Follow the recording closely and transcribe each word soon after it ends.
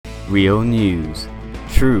Real news.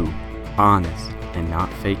 True, honest, and not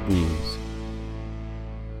fake news.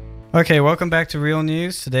 Okay, welcome back to Real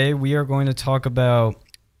News. Today we are going to talk about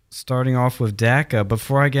starting off with DACA.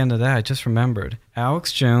 Before I get into that, I just remembered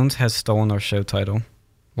Alex Jones has stolen our show title.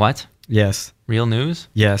 What? Yes. Real news?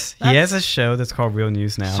 Yes. He has a show that's called Real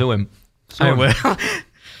News now. Sue him. I will.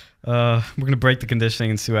 We're going to break the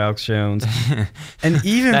conditioning and sue Alex Jones. And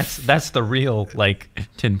even... that's the real,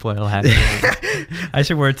 tinfoil hat. I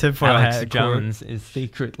should wear a tinfoil hat. Alex Jones is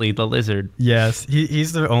secretly the lizard. Yes.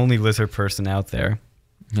 He's the only lizard person out there.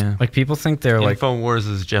 Yeah. People think they're InfoWars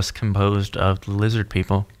is just composed of lizard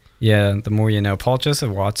people. Yeah, the more you know. Paul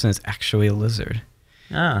Joseph Watson is actually a lizard.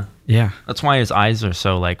 Ah. Yeah. That's why his eyes are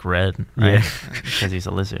so, red, right? Yeah. Because he's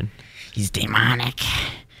a lizard. He's demonic.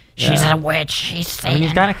 She's a witch. He's Satan.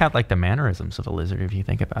 He's kind of got, the mannerisms of a lizard, if you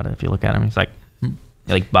think about it. If you look at him, he's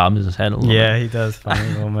bobs his head a little bit. Yeah, he does funny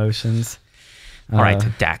little motions. All right, to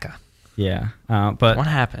DACA. Yeah. But what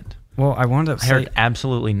happened? Well, I wanted to I heard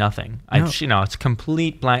absolutely nothing. No. It's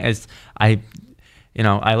complete blank. I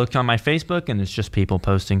looked on my Facebook and it's just people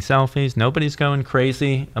posting selfies. Nobody's going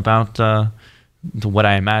crazy about what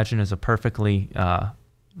I imagine is a perfectly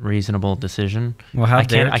reasonable decision. Well, how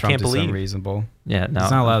dare Trump I can't do believe unreasonable? Yeah, no,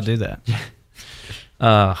 he's not allowed to do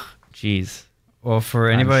that. Jeez. Well, for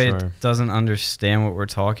anybody that doesn't understand what we're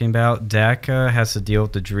talking about, DACA has to deal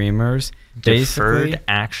with the Dreamers. Deferred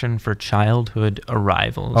Action for Childhood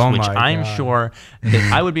Arrivals, which I'm sure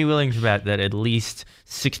that I would be willing to bet that at least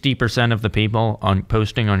 60% of the people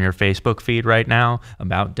posting on your Facebook feed right now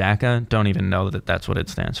about DACA don't even know that that's what it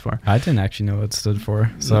stands for. I didn't actually know what it stood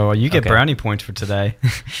for. So you get brownie points for today.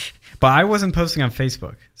 But I wasn't posting on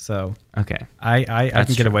Facebook, so okay, I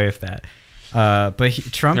can get away with that. But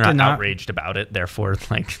Trump You're did not outraged about it, therefore,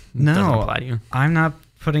 no, doesn't apply to you. I'm not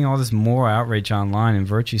putting all this moral outrage online and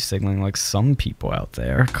virtue signaling like some people out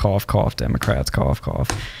there. Cough, cough, Democrats, cough, cough.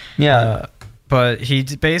 Yeah. But he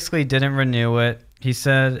basically didn't renew it. He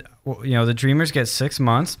said, the Dreamers get 6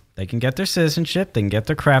 months. They can get their citizenship. They can get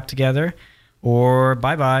their crap together. Or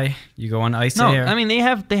bye-bye. You go on ice air. No, I mean, they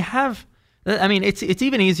have. I mean, it's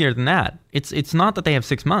even easier than that. It's not that they have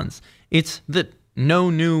 6 months. It's that no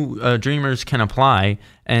new Dreamers can apply,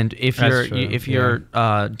 and if your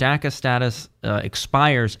DACA status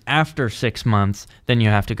expires after 6 months, then you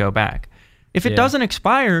have to go back. If it doesn't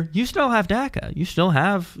expire, you still have DACA. You still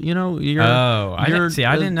have, your I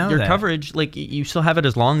didn't know your that. coverage. You still have it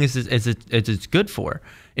as long as it's good for.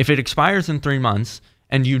 If it expires in 3 months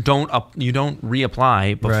and you don't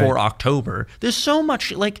reapply before October, there's so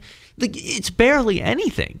much it's barely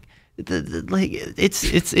anything.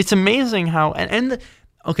 It's amazing how and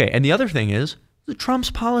the other thing is the Trump's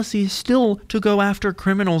policy is still to go after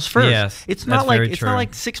criminals first. Yes, it's not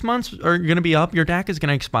like 6 months are going to be up. Your DACA is going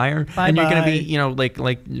to expire, and you're going to be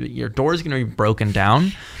your door is going to be broken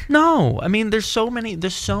down. No, I mean there's so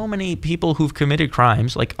many people who've committed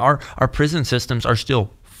crimes. Our prison systems are still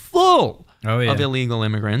full. Of illegal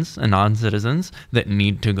immigrants and non-citizens that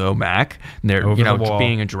need to go back. They're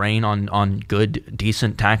being a drain on good,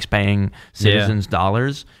 decent tax-paying citizens'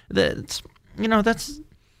 dollars. It's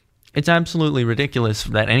absolutely ridiculous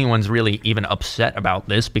that anyone's really even upset about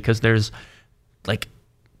this because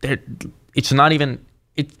it's not even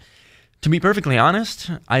it. To be perfectly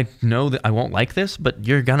honest, I know that I won't like this, but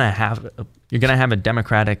you're gonna have a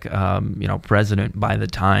Democratic, president by the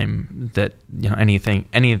time that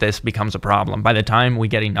any of this becomes a problem. By the time we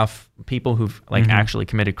get enough people who've actually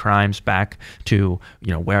committed crimes back to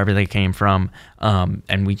wherever they came from,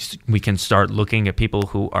 and we can start looking at people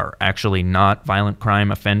who are actually not violent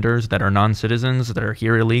crime offenders that are non-citizens that are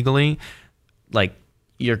here illegally,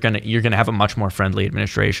 you're gonna have a much more friendly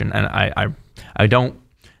administration, and I don't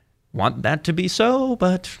want that to be so,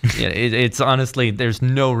 but it's honestly there's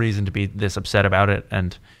no reason to be this upset about it,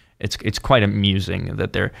 and it's quite amusing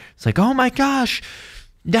that it's like, oh my gosh,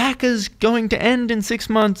 DACA's going to end in 6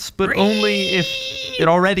 months, but only if it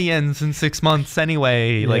already ends in 6 months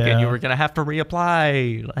anyway, and you were gonna have to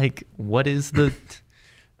reapply. What is the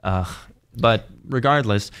but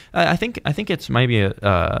regardless, I think it's maybe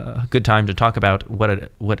a good time to talk about what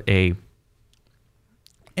a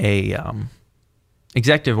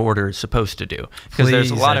executive order is supposed to do, because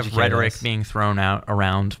there's a lot of rhetoric being thrown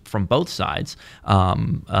around from both sides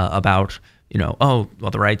about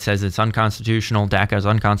the right says it's unconstitutional, DACA is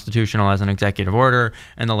unconstitutional as an executive order,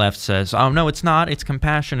 and the left says, oh no, it's not, it's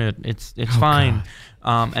compassionate, it's fine.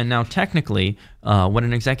 And now technically what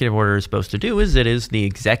an executive order is supposed to do is it is the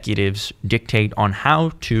executives dictate on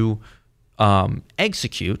how to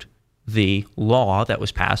execute the law that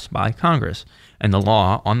was passed by Congress. And the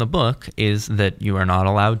law on the book is that you are not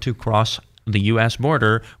allowed to cross the U.S.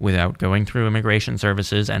 border without going through immigration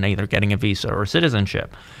services and either getting a visa or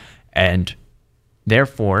citizenship. And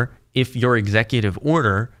therefore, if your executive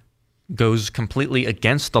order goes completely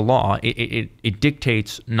against the law, it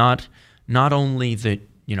dictates not only that,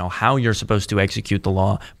 how you're supposed to execute the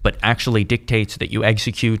law, but actually dictates that you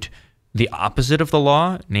execute the opposite of the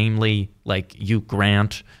law, namely, like, you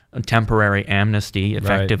grant a temporary amnesty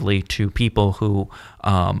effectively to people who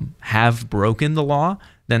have broken the law,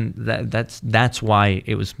 then that's why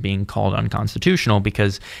it was being called unconstitutional,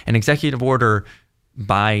 because an executive order,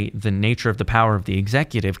 by the nature of the power of the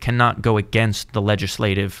executive, cannot go against the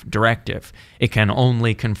legislative directive. It can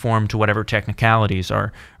only conform to whatever technicalities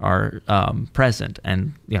are present.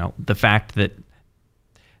 And the fact that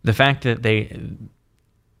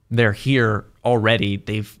they're here already,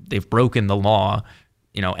 they've broken the law,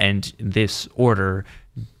 and this order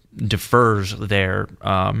defers their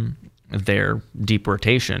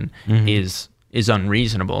deportation is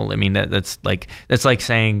unreasonable. I mean, that's like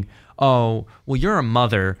saying, oh, well, you're a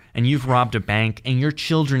mother and you've robbed a bank and your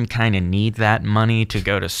children kind of need that money to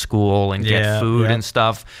go to school and get food and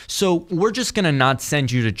stuff. So we're just going to not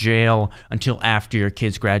send you to jail until after your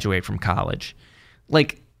kids graduate from college.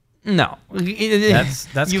 Like, no.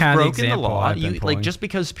 That's you've kind of broken the law. Just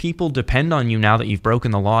because people depend on you now that you've broken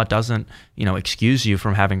the law doesn't, excuse you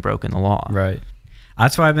from having broken the law. Right.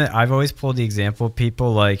 That's why I've always pulled the example of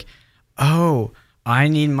people like, oh, I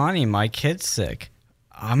need money. My kid's sick.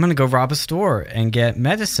 I'm going to go rob a store and get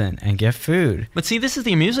medicine and get food. But see, this is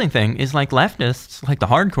the amusing thing, is like leftists, like the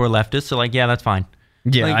hardcore leftists are like, yeah, that's fine.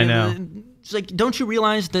 Yeah, like, I know. It's like, don't you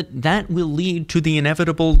realize that will lead to the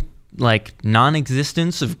inevitable, like,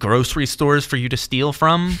 non-existence of grocery stores for you to steal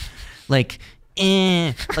from? Like,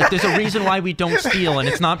 like, there's a reason why we don't steal, and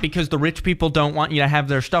it's not because the rich people don't want you to have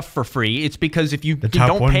their stuff for free. It's because if you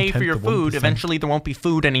don't pay for your food, eventually there won't be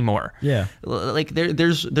food anymore. Yeah, like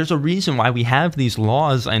there's a reason why we have these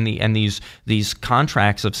laws and these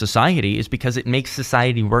contracts of society, is because it makes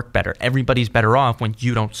society work better. Everybody's better off when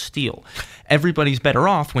you don't steal. Everybody's better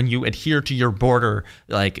off when you adhere to your border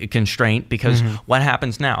constraint, because what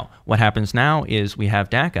happens now? What happens now is we have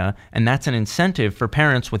DACA, and that's an incentive for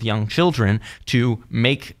parents with young children to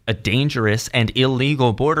make a dangerous and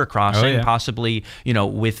illegal border crossing, possibly,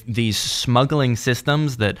 with these smuggling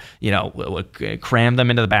systems that, cram them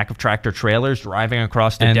into the back of tractor trailers driving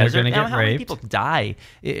across the and desert. They're going to get how raped. many people die?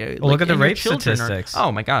 Look at the rape statistics.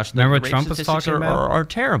 Oh my gosh. Remember the what Trump was talking about? Are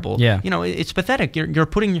terrible. Yeah. It's pathetic. You're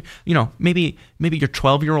putting, maybe your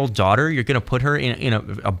 12-year-old daughter, you're going to put her in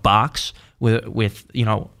a box with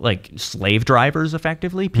like slave drivers,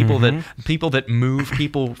 effectively, people that move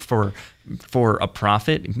people for a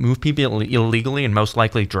profit, move people illegally, and most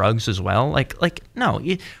likely drugs as well. No,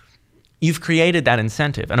 you've created that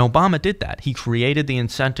incentive, and Obama did that. He created the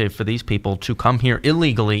incentive for these people to come here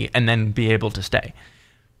illegally and then be able to stay.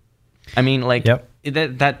 I mean,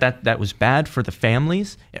 that was bad for the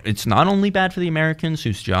families. It's not only bad for the Americans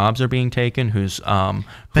whose jobs are being taken,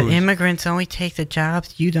 but immigrants only take the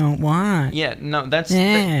jobs you don't want. Yeah, no, that's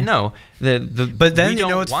no. But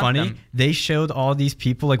then what's funny? Them. They showed all these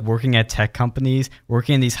people like working at tech companies,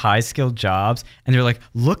 working in these high-skilled jobs, and they're like,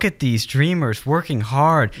 "Look at these dreamers working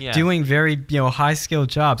hard, doing very high-skilled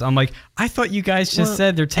jobs." I'm like, I thought you guys just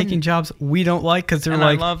said they're taking jobs we don't like because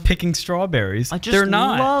they're picking strawberries. They're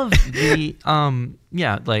not. I love the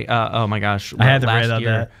oh my gosh! I had to write on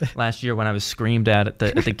that. Last year when I was screamed at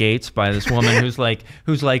the gates by this woman who's like,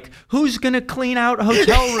 who's gonna clean out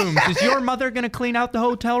hotel rooms? Is your mother gonna clean out the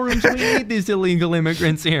hotel rooms? We need these illegal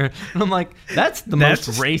immigrants here. And I'm like, that's the most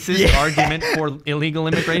racist argument for illegal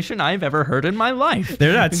immigration I've ever heard in my life.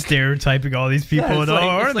 They're not stereotyping all these people at all,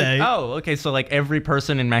 are they? Oh, okay. So like every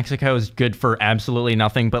person in Mexico is good for absolutely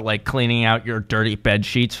nothing but like cleaning out your dirty bed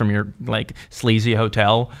sheets from your like sleazy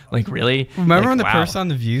hotel. Like, really? Remember when the person on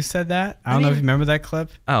The View said that? I don't know if you remember that clip.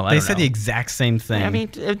 Oh, they said the exact same thing. I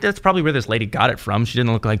mean, that's probably where this lady got it from. She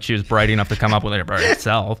didn't look like she was bright enough to come up with it by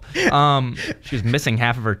herself. She was missing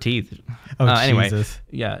half of her teeth. Oh, anyway, Jesus.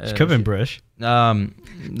 Yeah. She could have been British. No,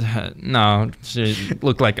 she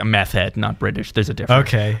looked like a meth head, not British. There's a difference.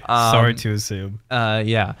 Okay. Sorry to assume.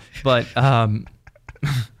 Yeah. But but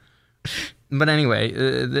anyway,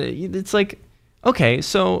 it's like, okay,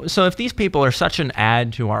 so if these people are such an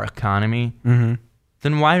add to our economy,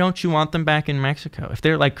 then why don't you want them back in Mexico? If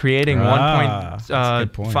they're like creating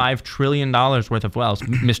 $1.5 trillion worth of wealth,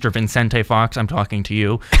 Mr. Vicente Fox, I'm talking to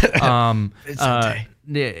you.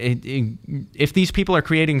 If these people are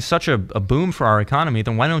creating such a boom for our economy,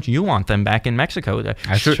 then why don't you want them back in Mexico?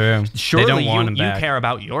 That's true. Surely they don't want them you back. care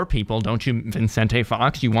about your people, don't you, Vicente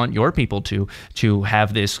Fox? You want your people to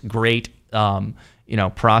have this great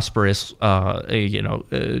prosperous,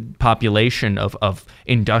 population of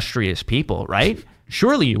industrious people, right?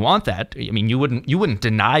 Surely you want that. I mean, you wouldn't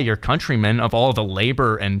deny your countrymen of all the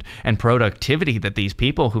labor and productivity that these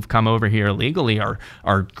people who've come over here illegally are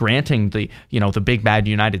granting the big bad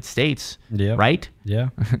United States, right? Yeah.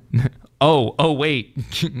 Oh wait.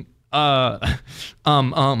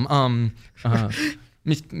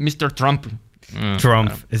 Mr. Trump.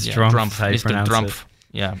 Trump. It's Trump. Trump. How you Mr. pronounce Trump. it.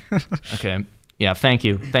 Yeah. Okay. Yeah. Thank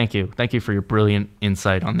you for your brilliant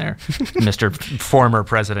insight on there, Mr. Former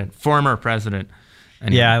President.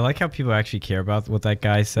 Anyway. Yeah, I like how people actually care about what that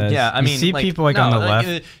guy says. Yeah, I mean, you see people on the left.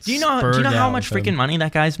 Do you know how much freaking money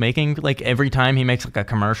that guy's making? Like every time he makes like a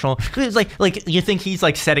commercial, it's like you think he's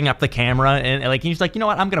like setting up the camera and like he's like, you know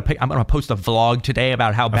what, I'm gonna post a vlog today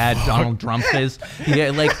about how bad Donald Trump is. Yeah,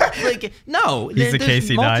 like no, he's the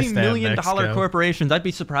Casey Neistat multi-million dollar corporations. I'd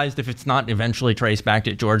be surprised if it's not eventually traced back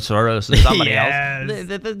to George Soros or somebody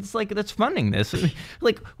else. That's funding this.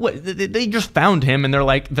 Like what? They just found him and they're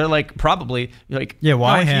like probably like. Yeah,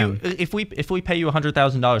 why him? If we pay you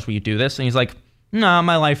 $100,000, will you do this? And he's like, no,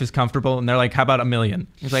 my life is comfortable. And they're like, how about $1 million?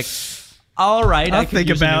 He's like, all right, I'll think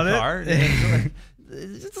about it.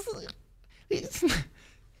 It's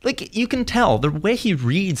like you can tell the way he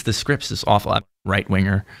reads the scripts is awful. Right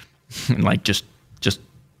winger, and like just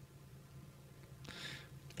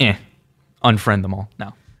unfriend them all.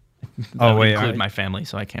 No. Oh wait, include my family,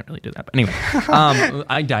 so I can't really do that. But anyway,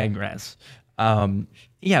 I digress.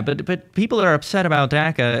 Yeah, but people are upset about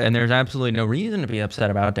DACA, and there's absolutely no reason to be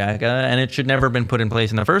upset about DACA, and it should never have been put in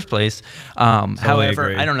place in the first place. However,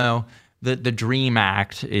 agree. I don't know. The DREAM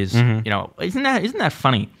Act is, isn't that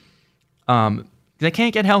funny? They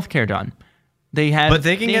can't get health care done. But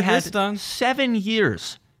they can get this done. 7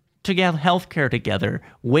 years to get health care together,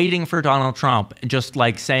 waiting for Donald Trump, just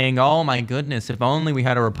like saying, oh my goodness, if only we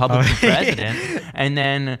had a Republican president. And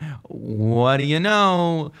then, what do you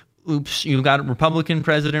know? Oops, you got a Republican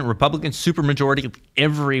president, Republican supermajority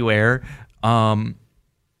everywhere. Can't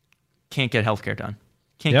get healthcare done.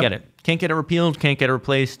 Can't get it. Can't get it repealed. Can't get it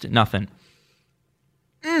replaced. Nothing.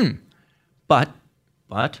 But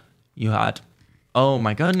you had, oh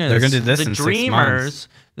my goodness. They're going to do this in 6 months.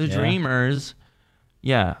 The Dreamers.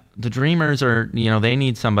 Yeah, the Dreamers are, they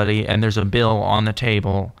need somebody, and there's a bill on the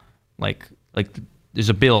table. Like there's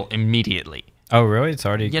a bill immediately. Oh really? It's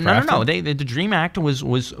already crafted? No. The DREAM Act was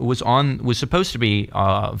supposed to be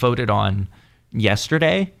voted on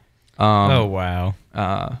yesterday. Oh wow.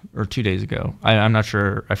 Or 2 days ago. I'm not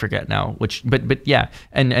sure. I forget now. But yeah.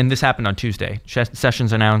 And this happened on Tuesday.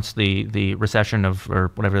 Sessions announced the rescission of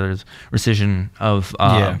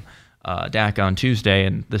DACA on Tuesday,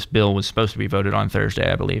 and this bill was supposed to be voted on Thursday,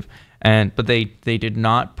 I believe. But they did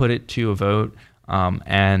not put it to a vote.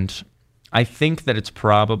 And I think that it's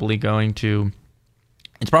probably going to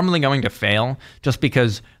fail, just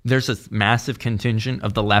because there's this massive contingent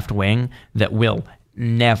of the left wing that will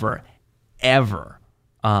never, ever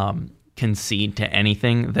concede to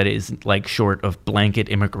anything that is like short of blanket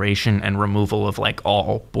immigration and removal of like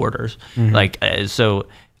all borders. So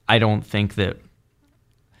I don't think that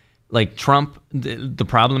like Trump, the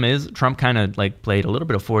problem is Trump kind of like played a little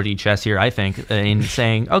bit of 4D chess here, I think, in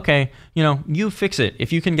saying, okay, you fix it.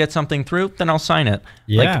 If you can get something through, then I'll sign it.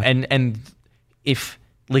 Yeah. And if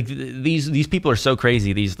like these people are so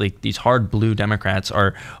crazy, these hard blue Democrats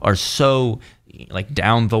are so like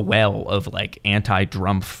down the well of like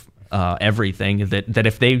anti-Trump everything that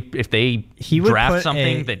if they draft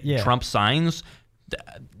something that Trump signs,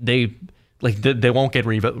 they won't get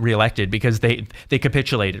reelected because they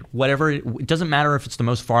capitulated. Whatever, it doesn't matter if it's the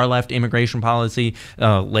most far left immigration policy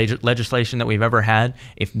legislation that we've ever had.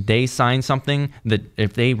 If they sign something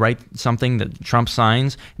if they write something that Trump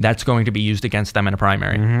signs, that's going to be used against them in a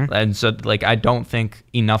primary. And so like I don't think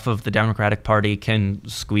enough of the Democratic Party can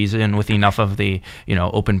squeeze in with enough of the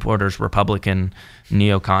open borders Republican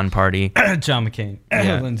neocon party. John McCain,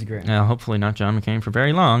 Lindsey Graham. Hopefully not John McCain for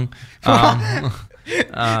very long.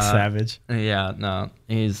 Savage. Yeah, no,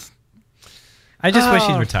 he's. I just wish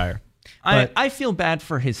he'd retire. I feel bad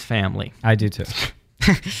for his family. I do too.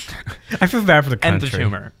 I feel bad for the country. And the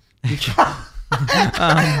tumor.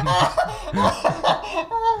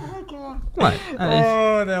 What?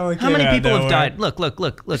 How many people have died? Look.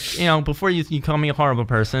 Before you call me a horrible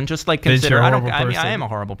person, just like consider. I am a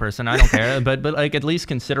horrible person. I don't care. But like at least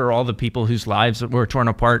consider all the people whose lives were torn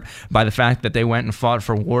apart by the fact that they went and fought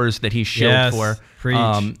for wars that he shilled for. Preach.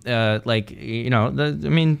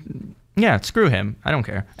 Yeah, screw him. I don't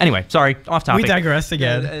care. Anyway, sorry, off topic. We digress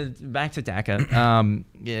again. Back to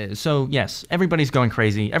DACA. So yes, everybody's going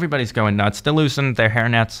crazy. Everybody's going nuts. They loosened their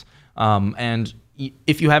hairnets. And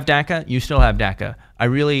if you have DACA, you still have DACA.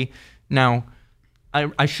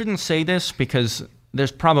 I shouldn't say this because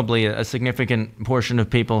there's probably a significant portion of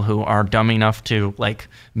people who are dumb enough to like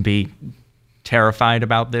be terrified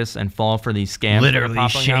about this and fall for these scams. Literally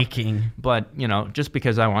shaking. Up. But just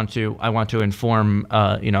because I want to inform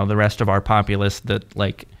the rest of our populace that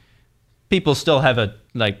like people still have a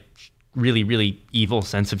like really really evil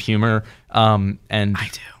sense of humor. And I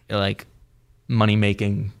do. Like money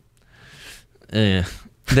making.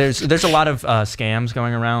 There's a lot of scams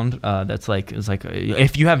going around. It's like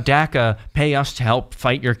if you have DACA, pay us to help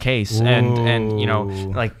fight your case,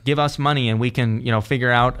 and like give us money, and we can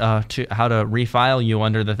figure out how to refile you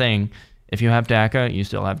under the thing. If you have DACA, you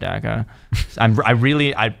still have DACA.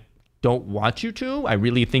 I don't want you to. I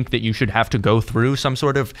really think that you should have to go through some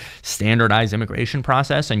sort of standardized immigration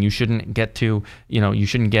process, and you shouldn't get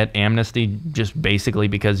amnesty just basically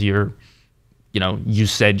because you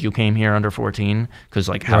said you came here under 14, because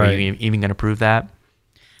like how are you even going to prove that?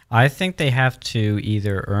 I think they have to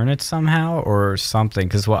either earn it somehow or something.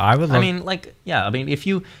 Because what I would love, I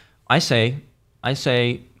say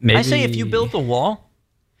if you build the wall,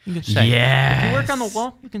 you can stay. Yes. If you work on the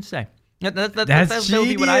wall, you can stay. That would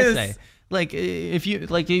be what I say. Like if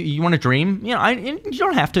you want to dream, you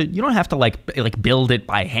don't have to like build it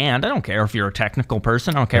by hand. I don't care if you're a technical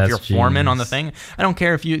person. I don't care if you're a foreman on the thing. I don't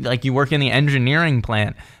care if you work in the engineering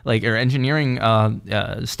plant, like or engineering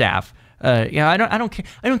staff. I don't care.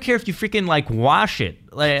 I don't care if you freaking like wash it.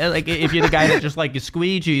 Like if you're the guy that just like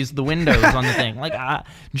squeegees the windows on the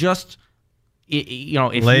if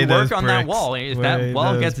you work on that wall, if that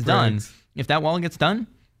wall gets done.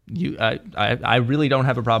 I really don't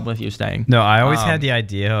have a problem with you staying. No, I always had the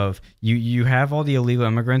idea of you have all the illegal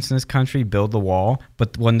immigrants in this country build the wall,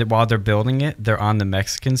 but while they're building it, they're on the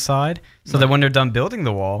Mexican side. So that when they're done building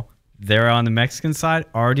the wall, they're on the Mexican side,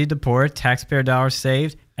 already deported, taxpayer dollars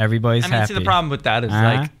saved, everybody's happy. See, the problem with that is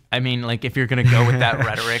if you're gonna go with that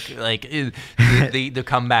rhetoric, like the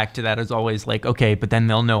comeback to that is always like, okay, but then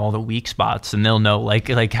they'll know all the weak spots and they'll know like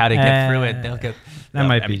how to get through it. They'll get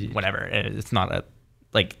whatever. It's not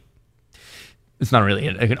it's not really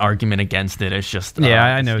an argument against it. It's just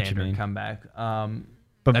I know what you mean. Comeback.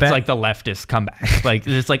 But that's like the leftist comeback. Like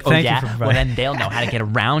it's like well then they'll know how to get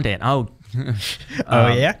around it. Oh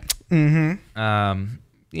yeah. Mm-hmm.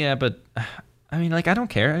 Yeah, but I mean, like I don't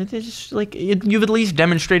care. It's just like you've at least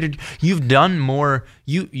demonstrated you've done more.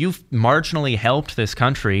 You've marginally helped this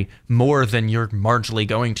country more than you're marginally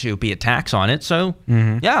going to be a tax on it. So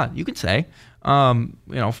yeah, you can say.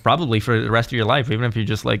 Probably for the rest of your life, even if you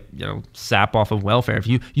just sap off of welfare. If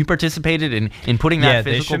you participated in putting that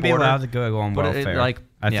physical they should be border, allowed to go on welfare.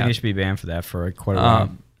 I think you should be banned for that for quite a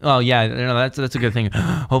while. Well, yeah, that's a good thing.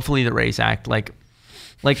 Hopefully, the RAISE Act, like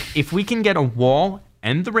if we can get a wall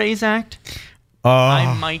and the RAISE Act.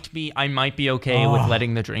 I might be okay with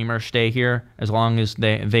letting the Dreamers stay here as long as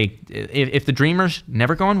if the Dreamers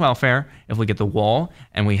never go on welfare, if we get the wall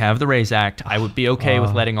and we have the RAISE Act, I would be okay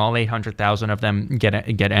with letting all 800,000 of them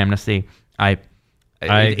get amnesty. I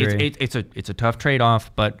agree. It's a tough trade-off,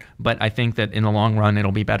 but I think that in the long run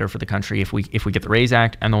it'll be better for the country if we get the RAISE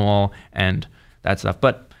Act and the wall and that stuff.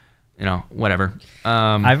 But whatever.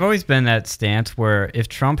 I've always been that stance where if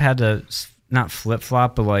Trump had to not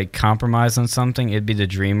flip-flop, but like compromise on something, it'd be the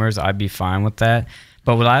Dreamers. I'd be fine with that.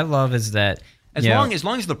 But what I love is that as long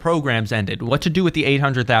as the program's ended, what to do with the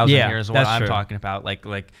 800,000 here is what I'm talking about.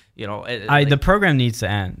 The program needs to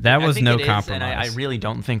end. That was no compromise. And I really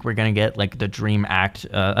don't think we're gonna get like the Dream Act.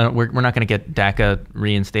 We're not gonna get DACA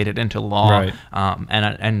reinstated into law. Right.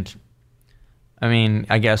 And I mean,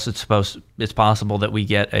 I guess it's possible that we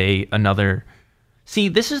get another. See,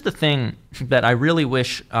 this is the thing that I really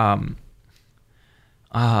wish.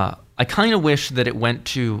 I kind of wish that it went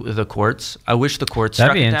to the courts. I wish the courts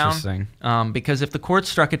struck it down. That'd be interesting. Because if the courts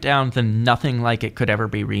struck it down, then nothing like it could ever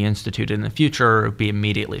be reinstituted in the future or be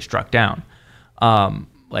immediately struck down.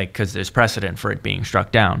 Because there's precedent for it being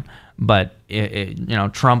struck down. But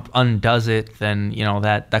Trump undoes it, then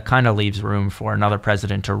that kind of leaves room for another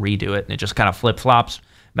president to redo it, and it just kind of flip-flops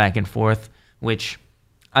back and forth, which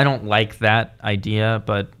I don't like that idea,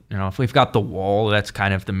 but if we've got the wall, that's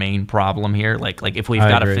kind of the main problem here. Like if we've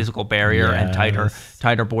got a physical barrier and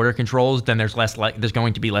tighter border controls, then there's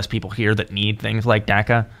going to be less people here that need things like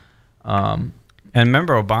DACA. And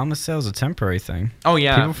remember, Obama said it was a temporary thing. Oh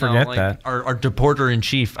yeah, people forget that. Our deporter in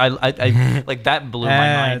chief, I like that blew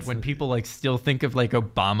my mind when people still think of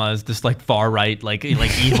Obama as this far right like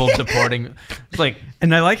evil deporting. It's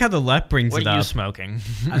and I like how the left brings it up. What are you smoking?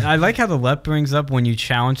 I like how the left brings up when you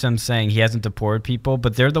challenge them saying he hasn't deported people,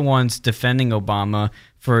 but they're the ones defending Obama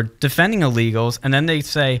for defending illegals, and then they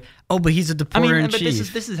say, "Oh, but he's a deporter in but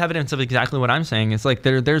chief." this is evidence of exactly what I'm saying. It's like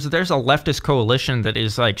there's a leftist coalition that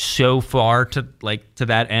is like so far to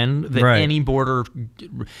that end that any border,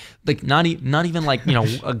 like not even like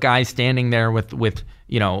a guy standing there with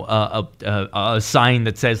a sign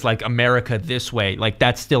that says like America this way, like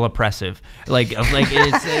that's still oppressive.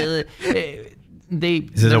 It's.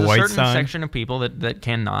 There's a certain section of people that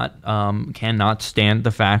cannot stand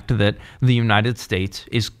the fact that the United States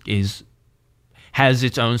has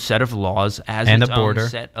its own set of laws, has its own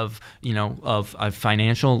set of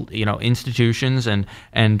financial institutions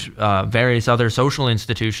and various other social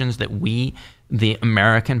institutions that we, the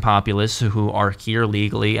American populace who are here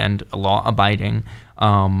legally and law abiding,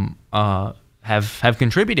 have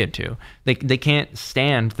contributed to. They can't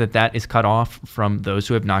stand that is cut off from those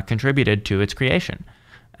who have not contributed to its creation.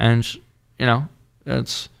 And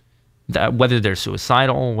it's that whether they're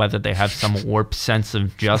suicidal, whether they have some warped sense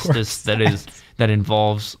of justice that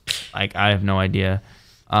involves, like, I have no idea.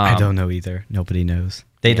 I don't know either. Nobody knows.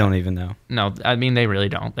 They don't even know. No, I mean, they really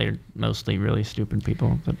don't. They're mostly really stupid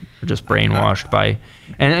people that are just brainwashed by.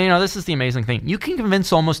 And this is the amazing thing. You can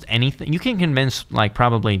convince almost anything. You can convince like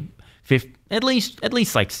probably at least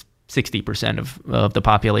like 60% of the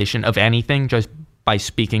population of anything just by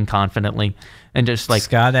speaking confidently and just like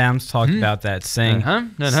Scott Adams talked about that, saying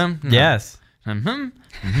yes.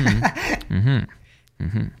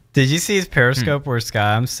 Did you see his Periscope where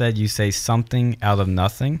Scott Adams said you say something out of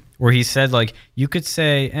nothing? Where he said, like, you could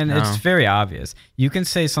say, and it's very obvious, you can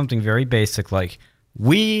say something very basic like,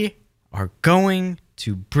 we are going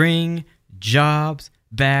to bring jobs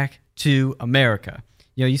back to America.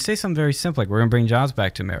 You say something very simple, like, we're going to bring jobs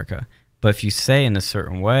back to America. But if you say in a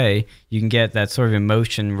certain way, you can get that sort of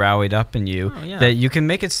emotion rallied up in you that you can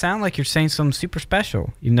make it sound like you're saying something super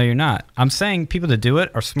special, even though you're not. I'm saying people that do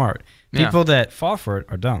it are smart. People that fall for it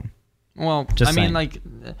are dumb. Well, just saying.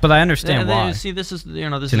 But I understand why. See, this is the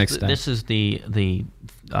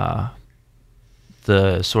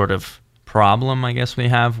sort of problem, I guess, we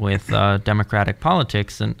have with democratic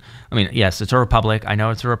politics. And I mean, yes, it's a republic. I know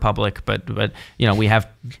it's a republic, but we have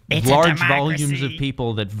large volumes of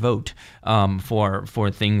people that vote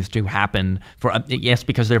for things to happen.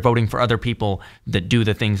 Because they're voting for other people that do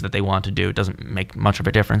the things that they want to do. It doesn't make much of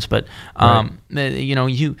a difference, but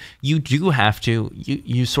you do have to.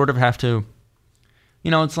 You sort of have to.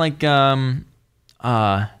 It's like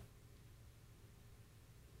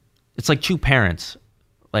it's like two parents.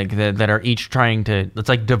 Like that are each trying to. It's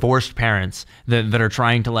like divorced parents that are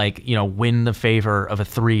trying to win the favor of a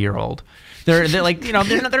 3-year-old. They're like they're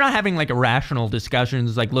not having like irrational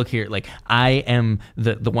discussions. Like, look here, like I am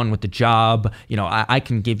the one with the job. I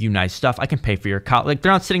can give you nice stuff. I can pay for your college. Like,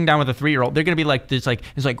 they're not sitting down with a 3-year-old. They're gonna be like this. Like,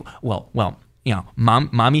 it's like well.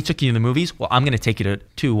 Mommy took you to the movies. Well, I'm gonna take you to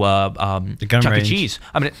Chuck E. Cheese.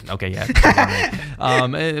 But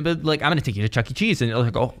like, I'm gonna take you to Chuck E. Cheese, and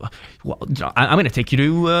like, oh, well, I'm gonna take you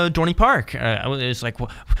to Dorney Park. It's like,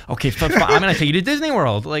 well, okay, fine, I'm gonna take you to Disney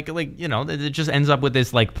World. Like it just ends up with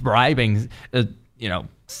this like bribing,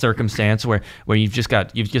 circumstance where you've just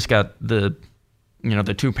got the.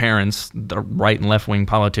 The two parents, the right and left wing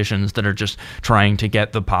politicians that are just trying to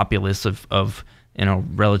get the populace of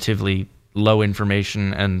relatively low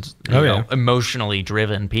information and emotionally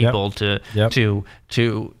driven people to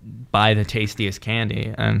buy the tastiest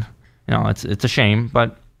candy, and it's a shame,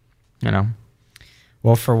 but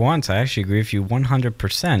Well, for once, I actually agree with you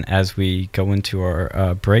 100% as we go into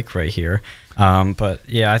our break right here. But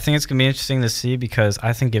yeah, I think it's gonna be interesting to see, because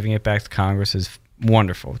I think giving it back to Congress is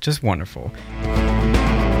wonderful, just wonderful.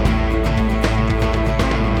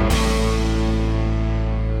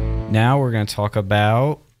 Now we're going to talk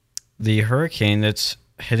about the hurricane that's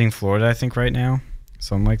hitting Florida, I think, right now.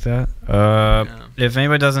 Something like that. If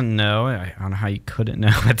anybody doesn't know, I don't know how you couldn't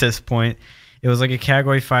know at this point. It was like a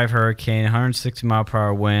Category 5 hurricane,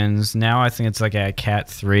 160-mile-per-hour winds. Now I think it's like a Cat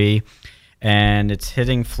 3, and it's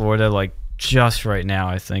hitting Florida like just right now,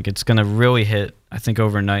 I think. It's going to really hit, I think,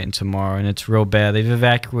 overnight and tomorrow, and it's real bad. They've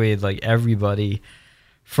evacuated like everybody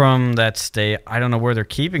from that state. I don't know where they're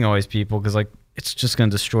keeping all these people, because like it's just going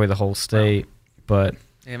to destroy the whole state. But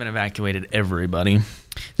they haven't evacuated everybody.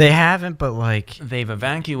 They haven't, but like they've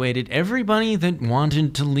evacuated everybody that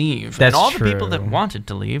wanted to leave. That's and all true. The people that wanted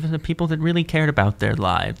to leave are the people that really cared about their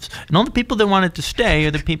lives. And all the people that wanted to stay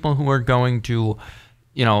are the people who are going to,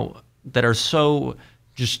 that are so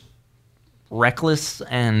just reckless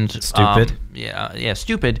and stupid.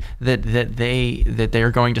 Stupid that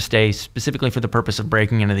they're going to stay specifically for the purpose of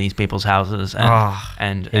breaking into these people's houses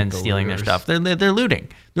and stealing their stuff. They're looting.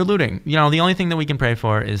 They're looting. The only thing that we can pray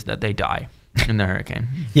for is that they die. in the hurricane.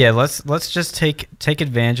 Yeah, let's just take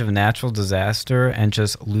advantage of a natural disaster and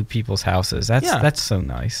just loot people's houses. That's so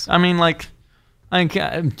nice. I mean, like,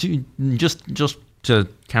 just to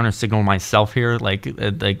counter signal myself here, like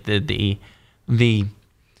the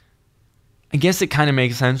I guess it kind of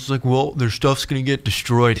makes sense. It's like, well, their stuff's gonna get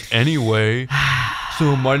destroyed anyway,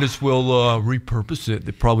 so might as well repurpose it.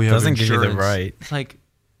 They probably have Doesn't insurance. give you the right. It's like,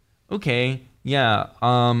 okay, yeah,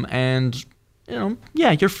 and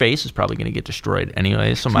your face is probably gonna get destroyed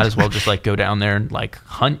anyway. So might as well just like go down there and like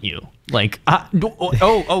hunt you. Like,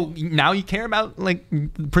 now you care about like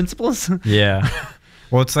principles? Yeah.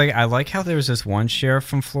 Well, it's like I like how there was this one sheriff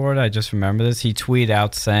from Florida. I just remember this. He tweeted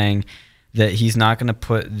out saying that he's not going to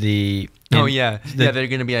put the they're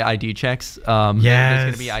going to be ID checks. There's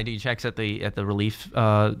going to be ID checks at the relief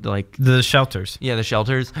like the shelters. Yeah, the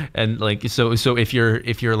shelters, and like so if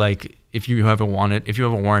you have a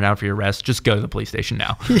warrant out for your arrest, just go to the police station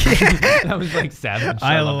now. That was like savage.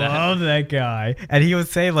 I love that guy. And he would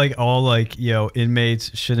say like all like,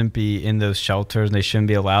 inmates shouldn't be in those shelters and they shouldn't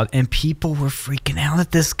be allowed. And people were freaking out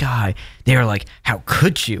at this guy. They were like, how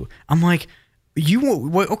could you? I'm like,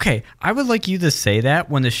 okay, I would like you to say that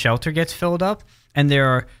when the shelter gets filled up and there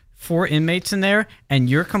are 4 inmates in there and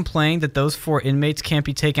you're complaining that those 4 inmates can't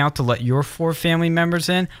be taken out to let your 4 family members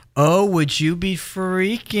in. Oh, would you be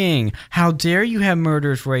freaking? How dare you have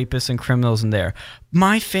murderers, rapists, and criminals in there?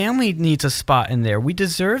 My family needs a spot in there. We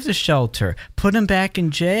deserve the shelter. Put them back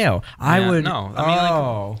in jail.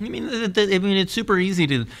 It's super easy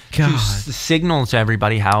to signal to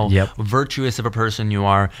everybody how virtuous of a person you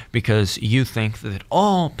are because you think that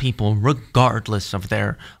all people, regardless of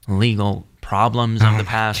their legal problems of the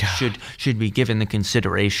past, should be given the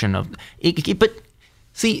consideration of it. But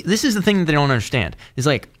see, this is the thing that they don't understand. Is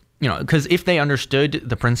like, because if they understood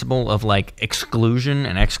the principle of like exclusion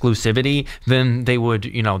and exclusivity, then they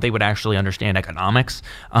would actually understand economics.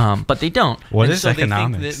 But they don't. What is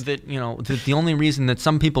economics? They think that the only reason that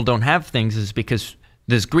some people don't have things is because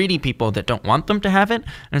there's greedy people that don't want them to have it.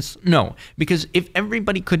 And because if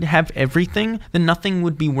everybody could have everything, then nothing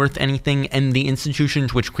would be worth anything, and the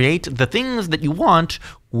institutions which create the things that you want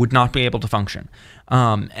would not be able to function.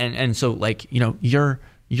 And so like, your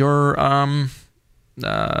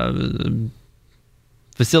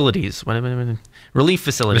facilities, relief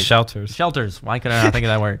facilities, the shelters. Why could I not think of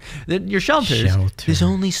that word? Your shelters. There's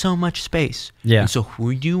only so much space. Yeah. And so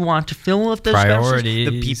who do you want to fill with those priorities?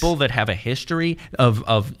 Spaces? The people that have a history of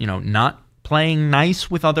not playing nice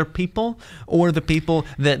with other people, or the people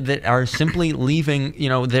that are simply leaving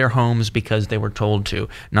their homes because they were told to.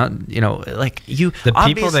 Not like you. The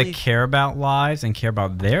people that care about lives and care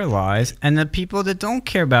about their lives, and the people that don't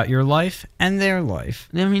care about your life and their life.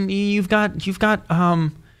 I mean, you've got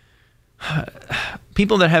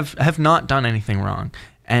people that have not done anything wrong,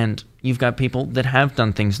 and you've got people that have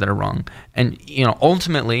done things that are wrong, and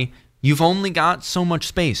ultimately you've only got so much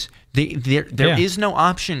space. There is no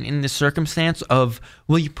option in this circumstance of,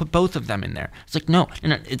 well, you put both of them in there. It's like, no.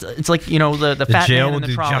 It's like, the fat man in the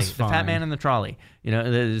trolley. The fat man in the trolley.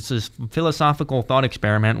 It's this philosophical thought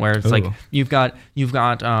experiment where it's like you've got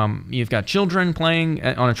children playing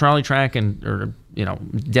on a trolley track or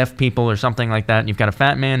deaf people or something like that. And you've got a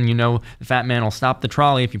fat man. The fat man will stop the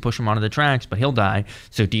trolley if you push him onto the tracks, but he'll die.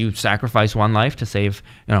 So do you sacrifice one life to save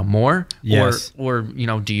more? Yes. Or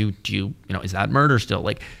do you is that murder still?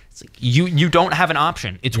 Like, it's like you don't have an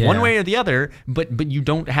option. It's one way or the other, but you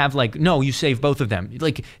don't have like, no, you save both of them.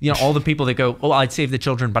 Like, all the people that go, oh, I'd save the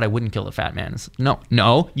children, but I wouldn't kill the fat man. It's,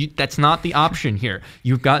 no, that's not the option here.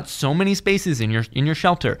 You've got so many spaces in your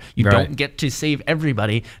shelter. You don't get to save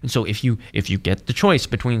everybody. And so if you get the choice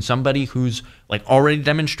between somebody who's like already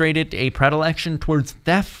demonstrated a predilection towards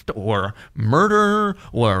theft or murder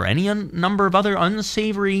or any number of other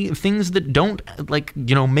unsavory things that don't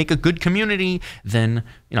make a good community, then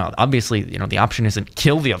obviously the option isn't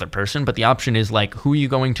kill the other person, but the option is like, who are you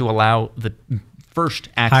going to allow the first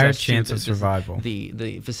access higher chance of survival,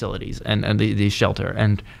 the facilities and the shelter.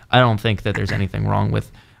 And I don't think that there's anything wrong with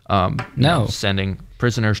sending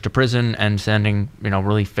prisoners to prison and sending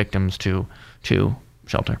relief victims to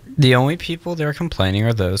shelter. The only people that are complaining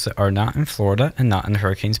are those that are not in Florida and not in the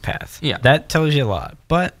hurricane's path. Yeah, that tells you a lot.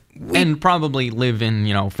 But and probably live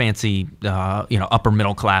in fancy upper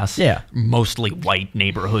middle class, mostly white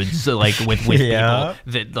neighborhoods, like with people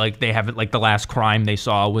that like they haven't, like the last crime they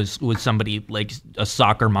saw was somebody like a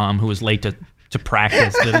soccer mom who was late to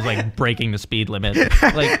practice that was like breaking the speed limit.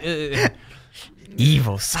 Like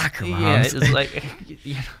evil soccer moms. it's like,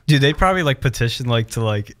 Dude, they probably like petition like to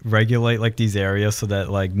like regulate like these areas so that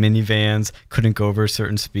like minivans couldn't go over a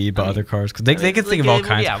certain speed by other cars because they could think of all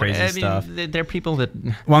kinds of crazy stuff. There are people that.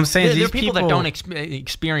 Well, I'm saying there are these people that don't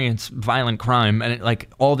experience violent crime, and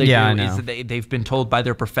all they do is that they've been told by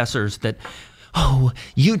their professors that. Oh,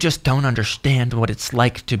 you just don't understand what it's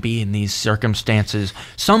like to be in these circumstances.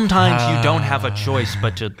 Sometimes you don't have a choice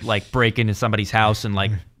but to like break into somebody's house and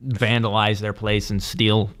like vandalize their place and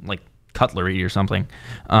steal like cutlery or something,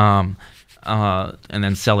 and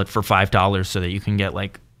then sell it for $5 so that you can get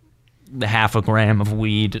like the half a gram of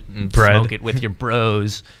weed and smoke it with your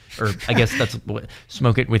bros, or I guess that's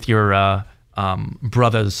smoke it with your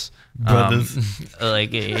brothers.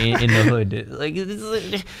 Like in the hood, like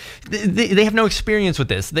they have no experience with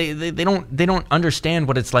this. They don't understand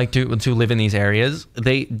what it's like to live in these areas.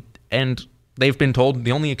 They've been told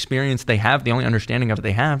the only experience they have, the only understanding of it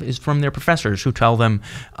they have, is from their professors who tell them,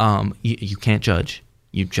 you can't judge.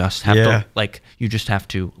 You just have to you just have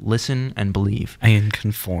to listen and believe and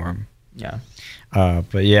conform. Yeah.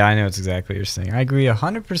 But yeah, I know it's exactly what you're saying. I agree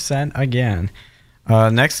 100% again.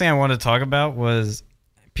 Next thing I wanted to talk about was.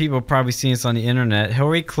 People probably seen this on the internet.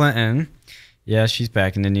 Hillary Clinton, yeah, she's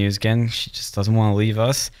back in the news again. She just doesn't want to leave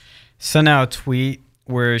us. Sent out a tweet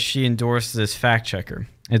where she endorsed this fact checker.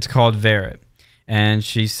 It's called Verrit, and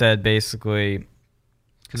she said basically,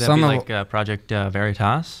 could that be like Project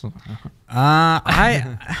Veritas?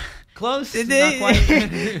 I close. Not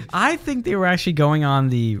quite. I think they were actually going on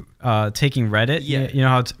the taking Reddit. Yeah. You know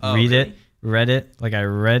how to read really? it, Reddit. Like I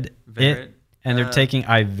read Verrit? it, and they're taking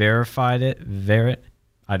I verified it. Verrit.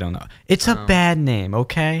 I don't know. It's a bad name,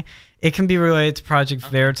 okay? It can be related to Project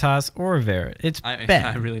Veritas or Verrit. It's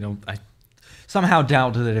bad. I really don't. I somehow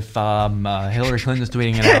doubt that if Hillary Clinton's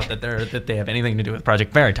tweeting it out that they have anything to do with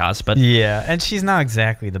Project Veritas. But yeah, and she's not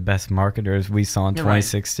exactly the best marketer as we saw in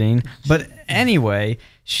 2016. Right. But anyway,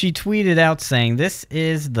 she tweeted out saying, "This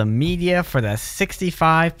is the media for the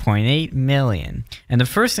 65.8 million." And the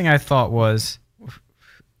first thing I thought was,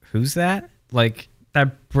 who's that? Like.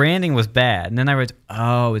 That branding was bad, and then I read,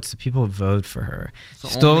 "Oh, it's the people who voted for her."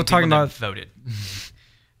 Still talking about voted.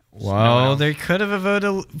 Well, they could have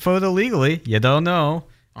voted illegally. You don't know.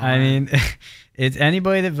 I mean, it's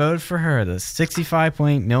anybody that voted for her. The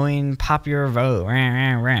 65.8 million popular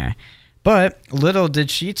vote. But little did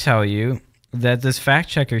she tell you that this fact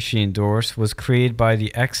checker she endorsed was created by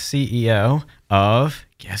the ex-CEO of,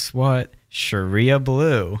 guess what, Sharia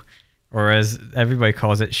Blue. Or as everybody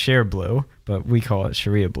calls it, Share Blue, but we call it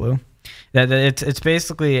Sharia Blue. That it's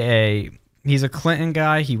basically he's a Clinton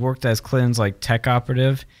guy. He worked as Clinton's like tech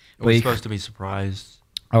operative. We're supposed to be surprised.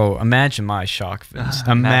 Oh, imagine my shock, Vince.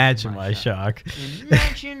 Imagine my shock.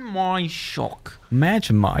 Imagine my shock.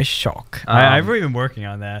 Imagine my shock. I've really been working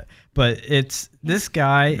on that, but it's this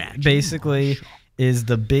guy basically is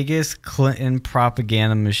the biggest Clinton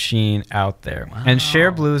propaganda machine out there. Wow. And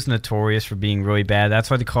Share Blue is notorious for being really bad.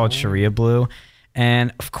 That's why they call it Sharia Blue.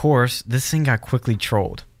 And, of course, this thing got quickly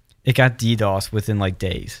trolled. It got DDoS within, like,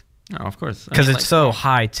 days. Oh, of course. Because it's so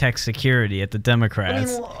high-tech security at the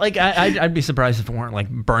Democrats. I mean, like, I'd be surprised if it weren't, like,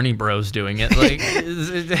 Bernie Bros doing it. Like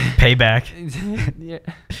Payback. Yeah.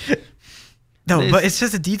 No, but it's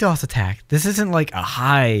just a DDoS attack. This isn't like a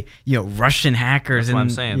high, Russian hackers. That's what I'm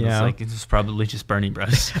saying. It's probably just Bernie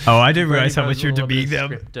Bros. Oh, I didn't realize how much you're debating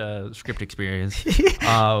them. Script experience.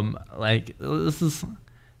 Like, this is,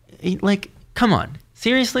 like, come on.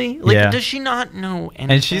 Seriously? Like, does she not know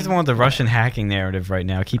anything? And she's the one with the Russian hacking narrative right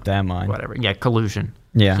now. Keep that in mind. Whatever. Yeah, collusion.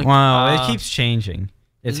 Yeah. Like, well, it keeps changing.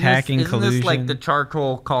 It's hacking, collusion. Isn't this like the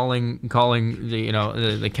charcoal calling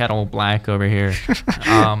the, the kettle black over here?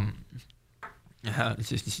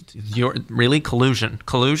 Really collusion.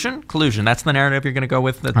 That's the narrative you're going to go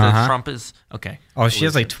with. That Trump is okay. Oh, she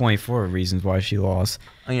has like 24 reasons why she lost.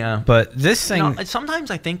 Yeah, but this thing. Sometimes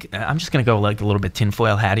I think I'm just going to go like a little bit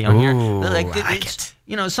tinfoil hatty on here. Like it.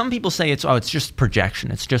 Some people say it's just projection.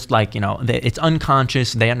 It's just like it's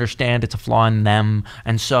unconscious. They understand it's a flaw in them,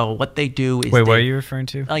 and so what they do is. Wait, what are you referring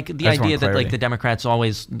to? Like the idea that like the Democrats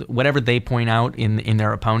always whatever they point out in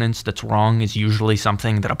their opponents that's wrong is usually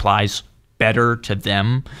something that applies better to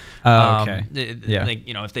them. Okay. Yeah. Like,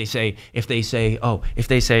 if they say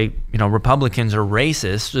Republicans are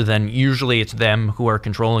racist, then usually it's them who are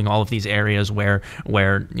controlling all of these areas where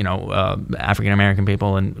African American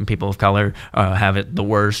people and people of color have it the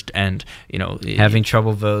worst, and having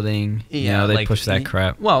trouble voting. Yeah, they push that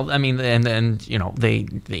crap. Well, I mean, and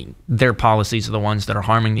their policies are the ones that are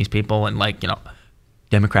harming these people, and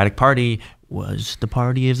Democratic Party was the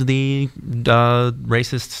party of the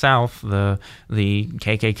racist South, the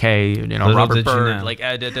KKK, Little Robert did you Byrd, know. like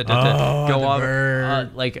go the on, Byrd.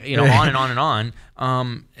 on and on and on.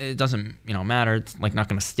 It doesn't matter. It's like not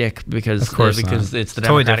going to stick because Of course because not. it's the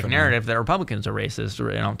Totally Democratic different, narrative that Republicans are racist.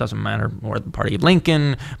 It doesn't matter. Or the party of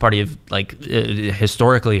Lincoln, party of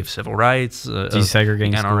historically of civil rights,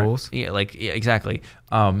 Desegregating schools. Yeah, exactly.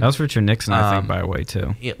 That was Richard Nixon, I think, by the way,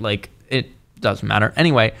 too. It doesn't matter.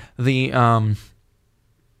 Anyway,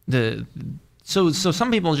 so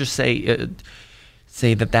some people just say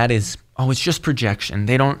that is, it's just projection.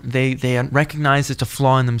 They recognize it's a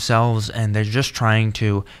flaw in themselves, and they're just trying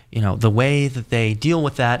to, the way that they deal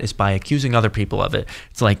with that is by accusing other people of it.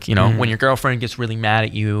 It's like, when your girlfriend gets really mad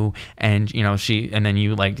at you, and and then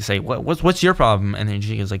you like say, what's your problem? And then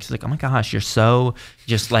she's like, oh my gosh, you're so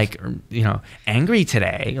just like, angry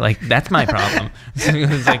today. Like, that's my problem. So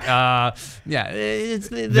it's like, yeah,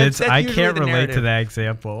 that's I usually can't the relate narrative. to that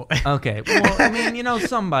example. Okay, well, I mean,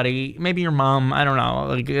 somebody, maybe your mom, I don't know.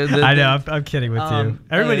 Like, I know, I'm kidding with you.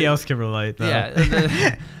 Everybody uh, else can relate, though.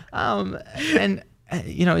 yeah, and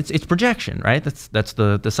it's projection, right? That's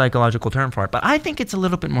the psychological term for it. But I think it's a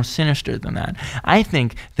little bit more sinister than that. I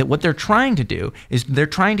think that what they're trying to do is they're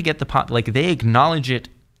trying to get they acknowledge it,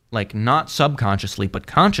 like not subconsciously but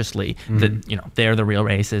consciously, that they're the real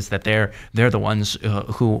racists, that they're the ones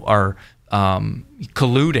who are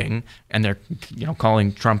colluding, and they're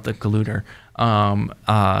calling Trump the colluder.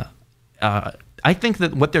 I think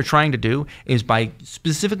that what they're trying to do is, by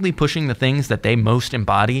specifically pushing the things that they most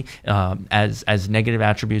embody as negative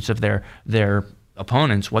attributes of their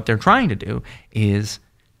opponents, what they're trying to do is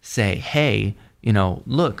say, hey,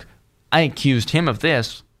 look, I accused him of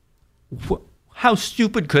this. How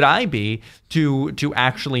stupid could I be to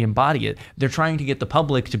actually embody it? They're trying to get the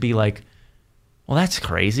public to be like, well, that's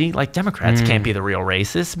crazy. Like, Democrats can't be the real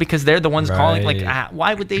racists because they're the ones calling. Like,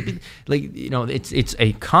 why would they be? Like, it's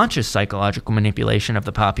a conscious psychological manipulation of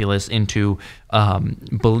the populace into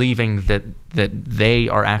believing that they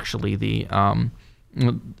are actually that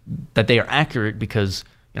they are accurate because.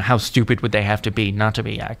 How stupid would they have to be not to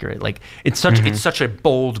be accurate? Like, it's such a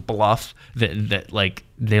bold bluff that like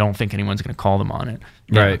they don't think anyone's going to call them on it.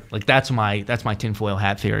 Right. Like, that's my tinfoil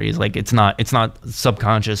hat theory. Is like it's not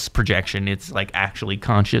subconscious projection. It's like actually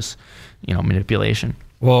conscious, manipulation.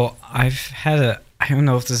 Well, I don't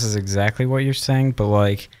know if this is exactly what you're saying, but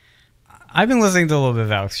like, I've been listening to a little bit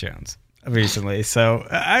of Alex Jones recently, so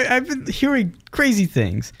I've been hearing crazy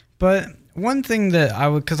things, but. One thing that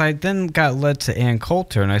because I then got led to Ann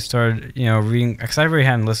Coulter, and I started, reading, because I really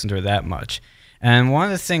hadn't listened to her that much. And one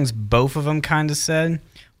of the things both of them kind of said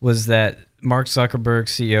was that Mark Zuckerberg,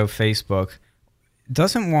 CEO of Facebook,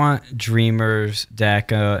 doesn't want dreamers,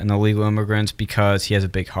 DACA, and illegal immigrants because he has a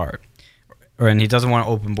big heart. And he doesn't want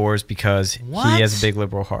open borders because he has a big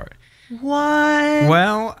liberal heart. What?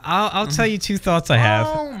 Well, I'll tell you two thoughts I have.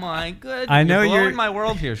 Oh my goodness! I know you're blowing my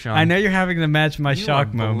world here, Sean. I know you're having to match my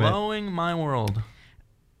shock moment. Blowing my world.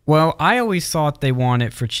 Well, I always thought they want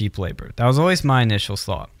it for cheap labor. That was always my initial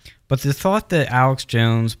thought. But the thought that Alex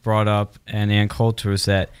Jones brought up and Ann Coulter is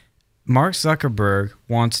that Mark Zuckerberg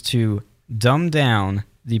wants to dumb down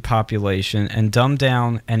the population and dumb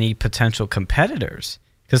down any potential competitors.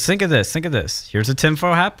 Because think of this. Here's the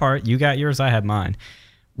tinfoil hat part. You got yours, I had mine.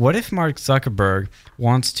 What if Mark Zuckerberg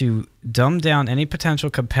wants to dumb down any potential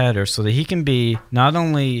competitor so that he can be not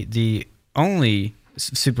only the only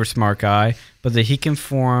super smart guy, but that he can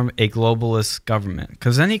form a globalist government?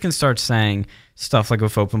 Because then he can start saying stuff like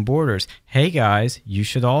with open borders, hey guys, you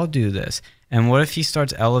should all do this. And what if he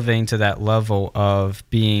starts elevating to that level of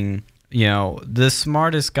being, the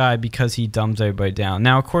smartest guy because he dumbs everybody down?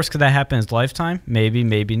 Now, of course, could that happen in his lifetime? Maybe,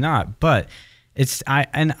 maybe not. But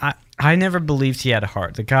I never believed he had a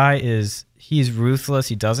heart. The guy he's ruthless.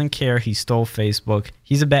 He doesn't care. He stole Facebook.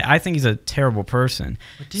 I think he's a terrible person.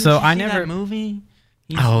 But didn't you see that movie?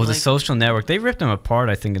 The Social Network. They ripped him apart,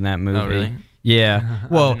 I think, in that movie. Oh, really? Yeah.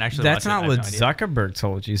 Well, that's not what no idea. Zuckerberg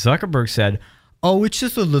told you. Zuckerberg said, oh, it's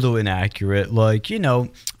just a little inaccurate. Like, I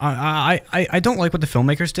don't like what the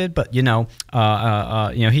filmmakers did, but he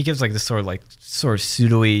gives like this sort of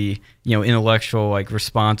pseudo-y, intellectual like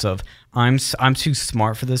response of, I'm too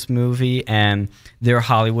smart for this movie, and they're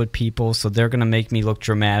Hollywood people, so they're gonna make me look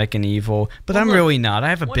dramatic and evil. But I'm really not. I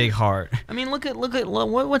have a big heart. I mean, look at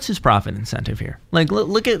what's his profit incentive here? Like,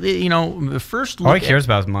 look at first. All he cares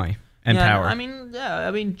about is money and power.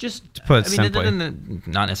 I mean, just to put it simply,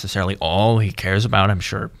 not necessarily all he cares about. I'm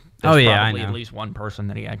sure. There's probably at least one person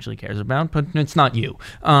that he actually cares about, but it's not you.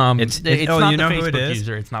 It's not the Facebook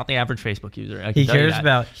user. It's not the average Facebook user. He cares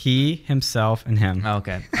about he, himself, and him.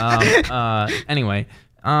 Okay. Anyway,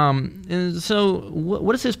 So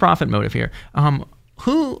what is his profit motive here?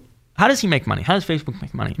 How does he make money? How does Facebook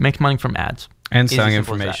make money? He makes money from ads and selling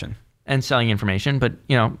information. And selling information, but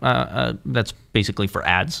that's basically for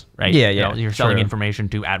ads, right? Yeah. You're selling information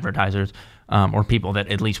to advertisers or people that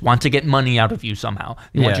at least want to get money out of you somehow.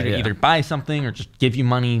 They want you to either buy something or just give you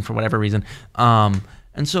money for whatever reason.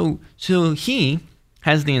 And so he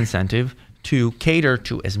has the incentive to cater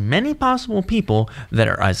to as many possible people that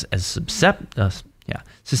are as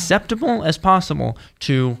susceptible as possible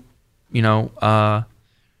to,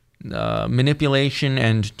 manipulation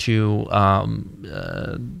and to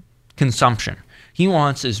consumption. He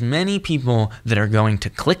wants as many people that are going to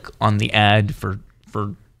click on the ad for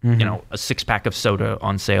a 6-pack of soda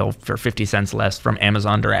on sale for 50 cents less from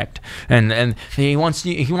Amazon Direct, and he wants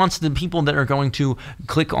the people that are going to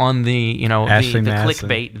click on the the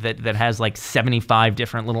clickbait that has like 75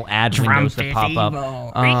 different little ad windows that pop up.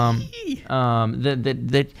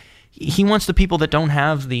 That he wants the people that don't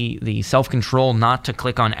have the self-control not to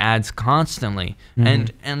click on ads constantly,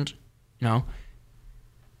 and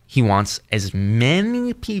he wants as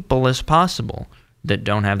many people as possible that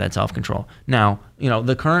don't have that self-control. Now,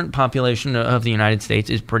 the current population of the United States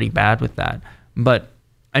is pretty bad with that. But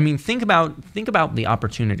I mean, think about the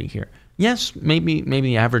opportunity here. Yes, maybe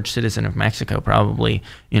the average citizen of Mexico probably,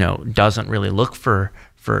 doesn't really look for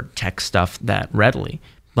tech stuff that readily.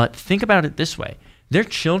 But think about it this way. Their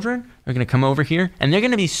children are going to come over here and they're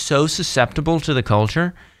going to be so susceptible to the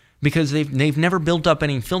culture because they've never built up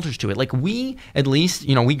any filters to it. Like we, at least,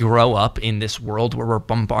 we grow up in this world where we're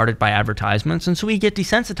bombarded by advertisements, and so we get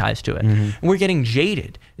desensitized to it. And we're getting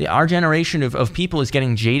jaded. Our generation of people is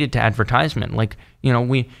getting jaded to advertisement. Like,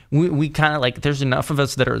 we kind of like, there's enough of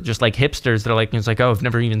us that are just like hipsters that are like, it's like, oh, I've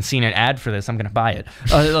never even seen an ad for this, I'm gonna buy it.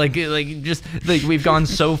 We've gone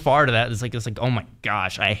so far to that. It's like, oh my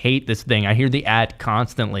gosh, I hate this thing. I hear the ad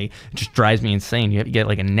constantly. It just drives me insane. You get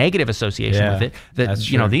like a negative association with it. That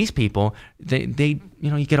these people, they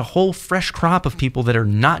you get a whole fresh crop of people that are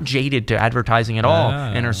not jaded to advertising at all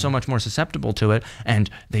and are so much more susceptible to it. And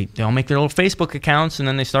they'll make their little Facebook accounts, and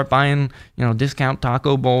then they start buying discount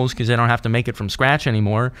taco bowls because they don't have to make it from scratch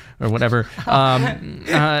anymore or whatever.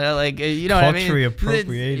 Culturally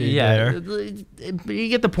appropriated there. But you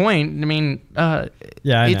get the point. I mean, I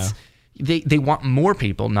know. They want more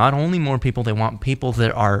people, not only more people, they want people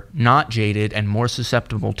that are not jaded and more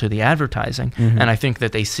susceptible to the advertising. And I think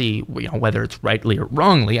that they see, whether it's rightly or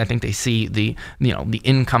wrongly, I think they see the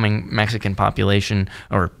incoming Mexican population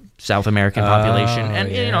or South American population,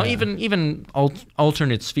 and even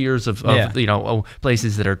alternate spheres of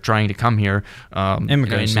places that are trying to come here in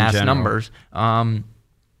mass numbers.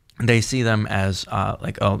 They see them as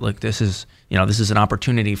this is an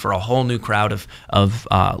opportunity for a whole new crowd of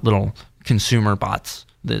little consumer bots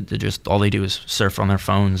that just all they do is surf on their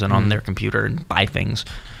phones and on their computer and buy things,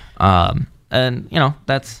 and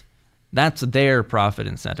that's their profit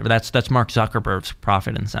incentive. That's Mark Zuckerberg's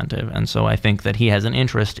profit incentive, and so I think that he has an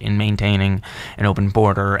interest in maintaining an open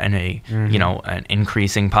border and an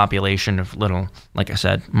increasing population of little, like I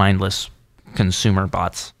said, mindless consumer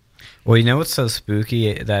bots. Well, what's so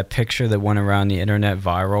spooky? That picture that went around the internet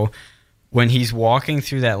viral when he's walking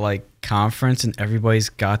through that conference and everybody's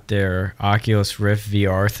got their Oculus Rift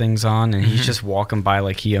VR things on, and he's just walking by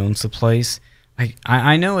like he owns the place.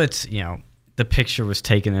 I know it's the picture was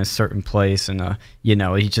taken in a certain place, and he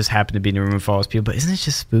just happened to be in the room with all those people. But isn't it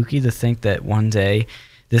just spooky to think that one day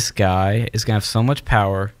this guy is gonna have so much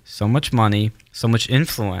power, so much money, so much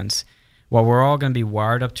influence, while we're all gonna be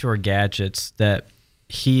wired up to our gadgets, that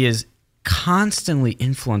he is constantly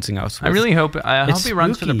influencing us. I really hope he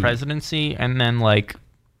runs for the presidency and then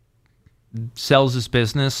sells his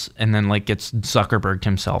business and then gets Zuckerberg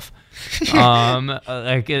himself. You know what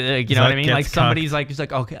I mean? Like somebody's he's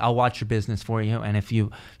like, okay, I'll watch your business for you, and if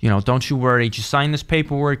you don't you worry, just sign this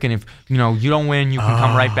paperwork, and if you don't win, you can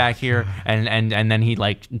come right back here, and then he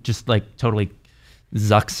totally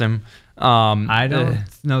zucks him. I don't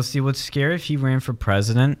know. See, what's scary if he ran for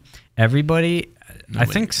president? Everybody. I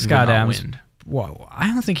think Scott Adams. Well, I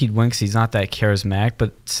don't think he'd win because he's not that charismatic.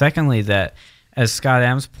 But secondly, that as Scott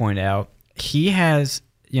Adams pointed out, he has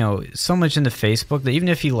so much into Facebook that even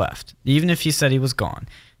if he left, even if he said he was gone,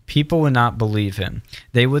 people would not believe him.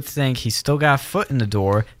 They would think he's still got a foot in the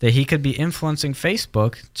door, that he could be influencing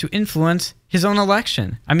Facebook to influence his own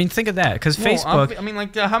election. I mean, think of that, because Facebook.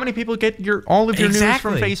 How many people get all of your news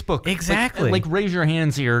from Facebook? Exactly. Raise your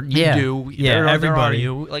hands here. You do. Yeah, everybody. There are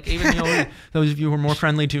you. Even those of you who are more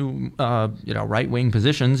friendly to right-wing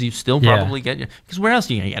positions, you still probably get. Because where else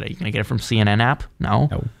are you gonna get it? You gonna get it from CNN app? No.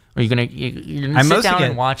 Are you gonna I sit mostly down get-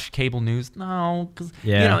 and watch cable news? No, because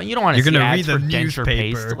Yeah. you don't want to. You're see gonna ads read the for denture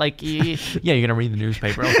newspaper. paste. Like, yeah, you're gonna read the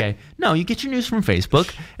newspaper. Okay, no, you get your news from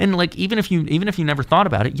Facebook, and like even if you never thought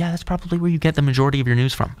about it, yeah, that's probably where you get the majority of your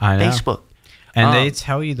news from. I know. Facebook. And they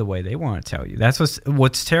tell you the way they want to tell you. That's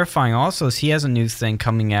what's terrifying also is he has a new thing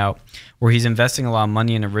coming out where he's investing a lot of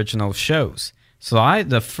money in original shows. So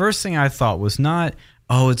the first thing I thought was not,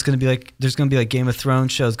 oh, it's going to be like, there's going to be like Game of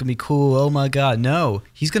Thrones shows. It's going to be cool. Oh my God. No,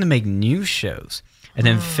 he's going to make news shows. And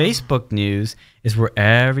then Facebook news is where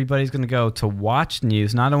everybody's going to go to watch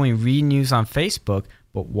news, not only read news on Facebook,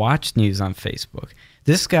 but watch news on Facebook.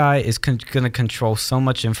 This guy is going to control so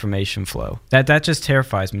much information flow. That just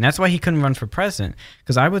terrifies me. That's why he couldn't run for president.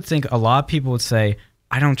 Because I would think a lot of people would say,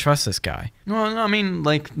 I don't trust this guy. Well, no, I mean,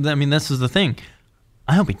 this is the thing.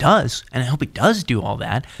 I hope he does, and I hope he does do all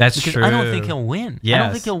that. That's because true. I don't think he'll win. I Yes.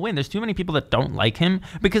 don't think he'll win. There's too many people that don't like him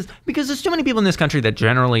because there's too many people in this country that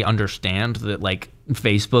generally understand that like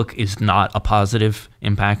Facebook is not a positive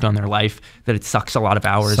impact on their life. That it sucks a lot of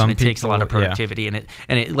hours Some and it takes a lot of people, yeah. productivity and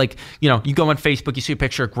it like you go on Facebook, you see a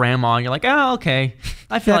picture of grandma, and you're like, oh okay,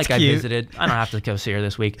 I feel That's like cute. I visited. I don't have to go see her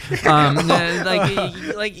this week.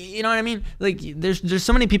 Like you know what I mean? Like there's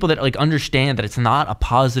so many people that like understand that it's not a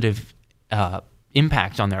positive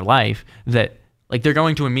impact on their life that like they're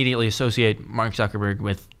going to immediately associate Mark Zuckerberg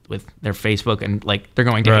with their Facebook and like they're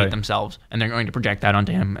going to hate themselves and they're going to project that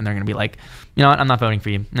onto him and they're going to be like, you know what, I'm not voting for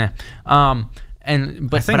you. Nah.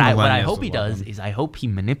 But what I hope he does is I hope he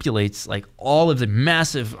manipulates like all of the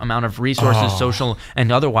massive amount of resources, social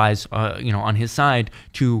and otherwise, on his side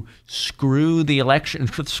to screw the election,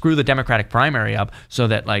 screw the Democratic primary up, so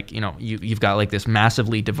that like you've got like this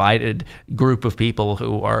massively divided group of people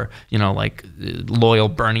who are like loyal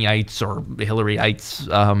Bernieites or Hillaryites,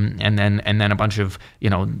 and then a bunch of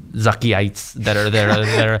Zuckyites that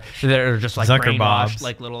are just like Zucker brainwashed, Bobs.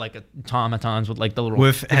 like little like automatons with like the little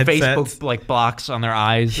With headsets. Facebook like blocks on their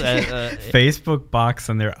eyes. Facebook box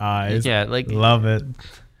on their eyes. Yeah, like love it.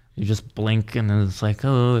 you just blink and then it's like,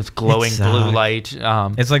 oh, it's glowing blue light.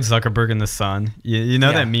 It's like Zuckerberg in the sun. You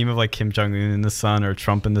know that meme of like Kim Jong Un in the sun or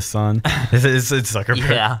Trump in the sun? It's Zuckerberg.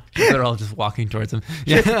 Yeah, they're all just walking towards him.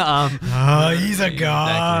 Yeah, he's a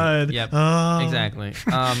god. Exactly. Yep, Oh. exactly.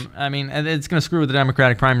 I mean, and it's gonna screw with the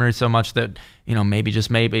Democratic primary so much that maybe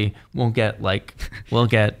just maybe we'll get Trump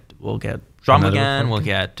Another again. We'll Republican.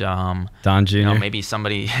 get Don Jr. maybe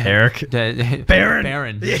somebody Eric.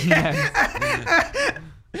 Barron. Yeah.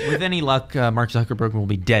 With any luck, Mark Zuckerberg will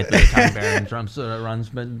be dead by the time Barron Trump runs.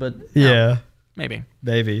 But Yeah. maybe.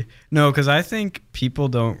 Maybe. No, because I think people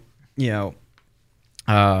don't,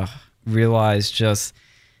 realize just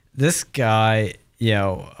this guy,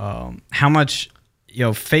 how much,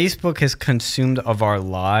 Facebook has consumed of our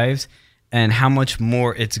lives and how much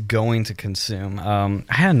more it's going to consume. I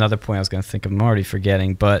had another point I was going to think of. I'm already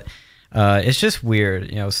forgetting, but it's just weird,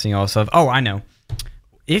 seeing all this stuff. Oh, I know.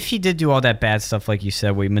 If he did do all that bad stuff, like you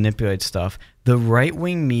said, where he manipulates stuff, the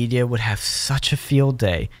right-wing media would have such a field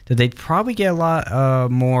day that they'd probably get a lot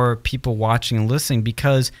more people watching and listening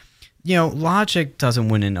because, logic doesn't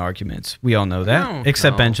win in arguments. We all know that.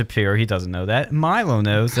 Except Ben Shapiro, he doesn't know that. Milo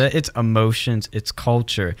knows that. It's emotions, it's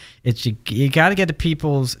culture. It's you got to get to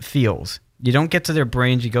people's feels. You don't get to their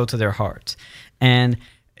brains, you go to their hearts. And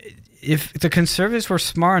if the conservatives were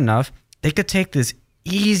smart enough, they could take this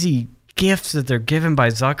easy gifts that they're given by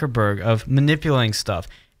Zuckerberg of manipulating stuff,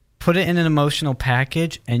 put it in an emotional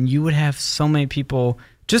package, and you would have so many people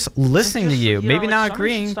just listening to you. Maybe not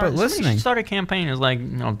agreeing, but listening. Somebody should start a campaign is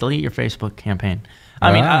like, delete your Facebook campaign.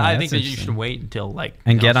 I mean, I think that you should wait until like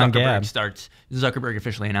get on Zuckerberg Gab. Zuckerberg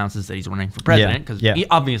officially announces that he's running for president because he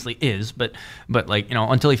obviously is, but like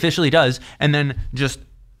until he officially does, and then just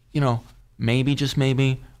maybe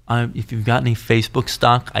if you've got any Facebook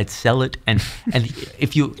stock, I'd sell it. And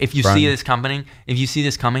if you see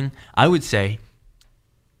this coming, I would say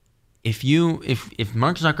if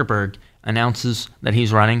Mark Zuckerberg announces that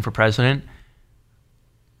he's running for president,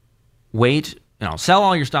 wait. Sell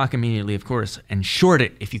all your stock immediately, of course, and short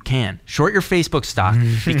it if you can. Short your Facebook stock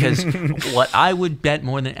because what I would bet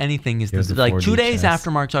more than anything is that like 2 days after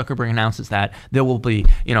Mark Zuckerberg announces that, there will be,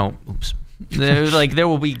 there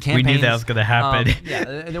will be campaigns. We knew that was going to happen.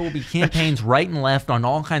 There will be campaigns right and left on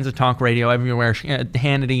all kinds of talk radio everywhere.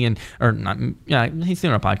 Hannity he's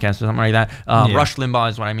doing a podcast or something like that. Rush Limbaugh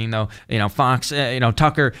is what I mean, though. Fox,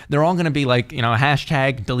 Tucker. They're all going to be like,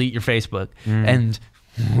 hashtag delete your Facebook. And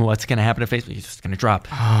What's going to happen to Facebook? It's just going to drop.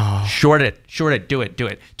 Short it, do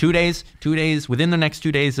it. 2 days, within the next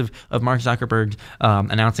 2 days of Mark Zuckerberg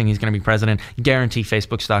announcing he's going to be president, guarantee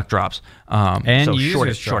Facebook stock drops. And so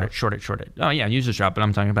users short it. Oh yeah, users drop, but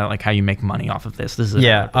I'm talking about like how you make money off of this. This is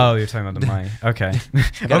you're talking about the money. Okay.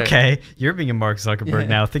 Okay. You're being a Mark Zuckerberg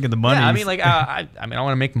now. Think of the money. Yeah, I mean, like, I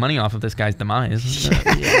want to make money off of this guy's demise.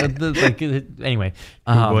 Anyway,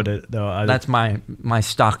 that's my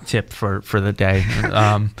stock tip for the day.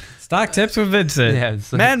 Stock tips with Vincent. Yeah,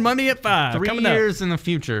 so Mad Money at 5. 3 coming years in the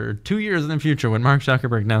future, 2 years in the future, when Mark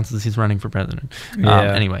Zuckerberg announces he's running for president.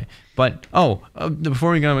 Yeah. Anyway, but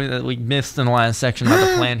before we go, we missed in the last section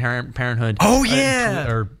about the Planned Parenthood. Oh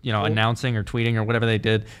yeah, announcing or tweeting or whatever they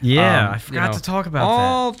did. Yeah, I forgot to talk about that.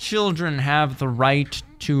 All children have the right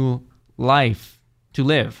to live.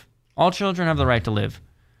 All children have the right to live.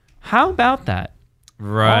 How about that?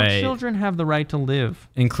 Right. All children have the right to live,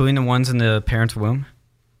 including the ones in the parent's womb.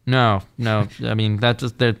 No. I mean, that's.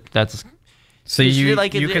 So you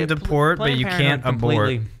can deport, but you can't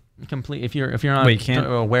abort. If you're not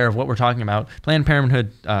aware of what we're talking about, Planned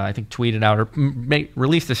Parenthood, I think, tweeted out or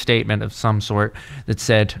released a statement of some sort that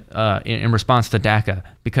said, in response to DACA,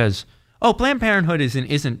 because Planned Parenthood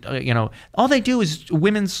isn't all they do is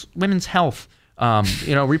women's health.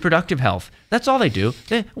 Reproductive health. That's all they do.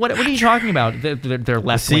 What are you talking about? They're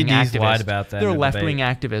left-wing activists. Lied about that. They're left-wing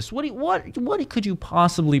activists. What could you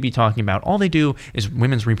possibly be talking about? All they do is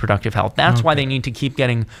women's reproductive health. That's why they need to keep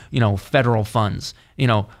getting, federal funds.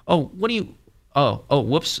 Whoops,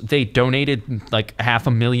 they donated like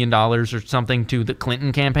 $500,000 or something to the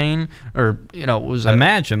Clinton campaign, or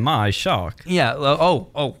imagine my shock. Yeah.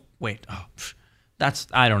 Wait.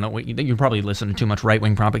 I don't know. You're probably listening to too much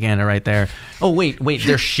right-wing propaganda right there. Oh, wait.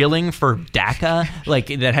 They're shilling for DACA? Like,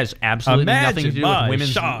 that has absolutely nothing to do with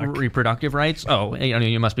women's reproductive rights? Oh,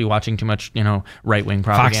 you must be watching too much, right-wing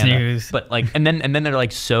propaganda. Fox News. But, like, and then they're,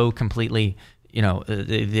 like, so completely,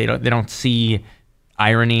 they don't see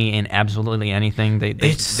irony in absolutely anything. They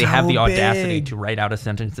have the audacity to write out a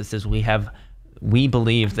sentence that says, we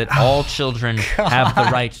believe that all children have the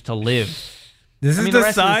right to live. This is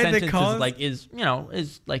the side that calls is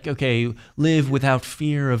okay, live without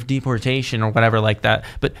fear of deportation or whatever like that.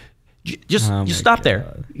 But just stop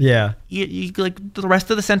there. Yeah. You like the rest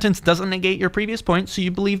of the sentence doesn't negate your previous point. So you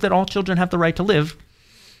believe that all children have the right to live,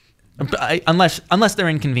 unless they're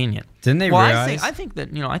inconvenient. Didn't they realize? I think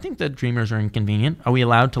that dreamers are inconvenient. Are we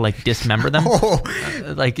allowed to like dismember them?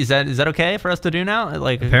 Is that okay for us to do now?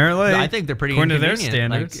 Like, apparently, I think they're pretty according inconvenient. to their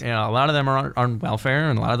standards. Like, a lot of them are on welfare,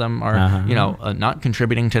 and a lot of them are not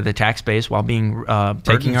contributing to the tax base while being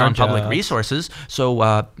burdens on public resources.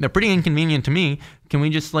 So they're pretty inconvenient to me. Can we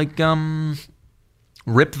just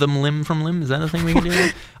rip them limb from limb? Is that a thing we can do?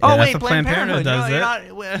 Wait, Planned Parenthood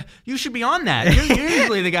does you should be on that. You're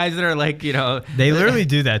usually the guys that are like, They literally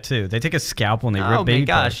do that too. They take a scalpel and they rip baby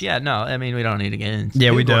parts. Yeah, no. I mean, we don't need to get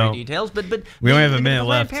into we don't. details, but we only have a minute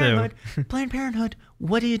left too. Planned Parenthood,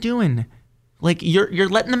 what are you doing? Like, you're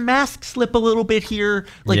letting the mask slip a little bit here.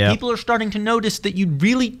 Like, people are starting to notice that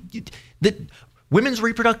that women's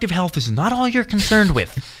reproductive health is not all you're concerned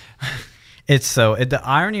with. The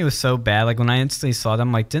irony was so bad. Like, when I instantly saw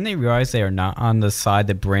them, like, didn't they realize they are not on the side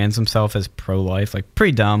that brands themselves as pro-life? Like,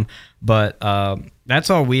 pretty dumb. But that's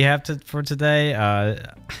all we have for today.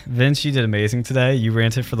 Vince, you did amazing today. You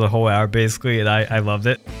ranted for the whole hour, basically, and I loved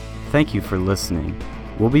it. Thank you for listening.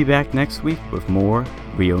 We'll be back next week with more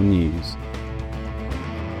Rio News.